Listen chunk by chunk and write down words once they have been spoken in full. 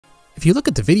If you look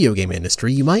at the video game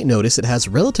industry, you might notice it has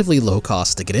relatively low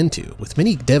costs to get into, with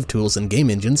many dev tools and game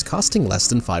engines costing less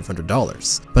than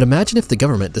 $500. But imagine if the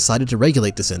government decided to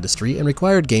regulate this industry and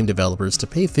required game developers to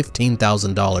pay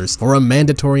 $15,000 for a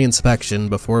mandatory inspection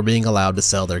before being allowed to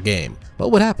sell their game.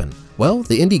 What would happen? Well,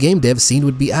 the indie game dev scene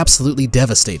would be absolutely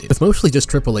devastated, with mostly just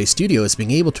AAA studios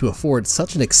being able to afford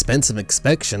such an expensive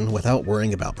inspection without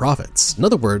worrying about profits. In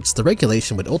other words, the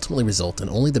regulation would ultimately result in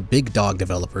only the big dog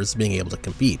developers being able to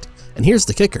compete. And here's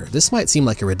the kicker, this might seem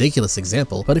like a ridiculous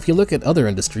example, but if you look at other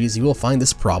industries, you will find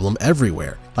this problem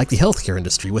everywhere, like the healthcare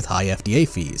industry with high FDA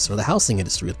fees, or the housing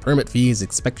industry with permit fees,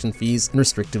 inspection fees, and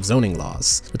restrictive zoning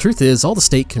laws. The truth is, all the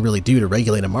state can really do to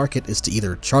regulate a market is to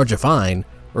either charge a fine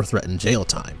or threaten jail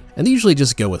time. And they usually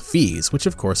just go with fees, which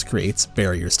of course creates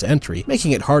barriers to entry,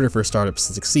 making it harder for startups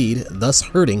to succeed, thus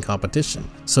hurting competition.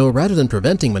 So rather than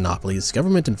preventing monopolies,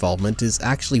 government involvement is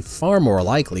actually far more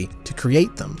likely to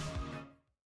create them.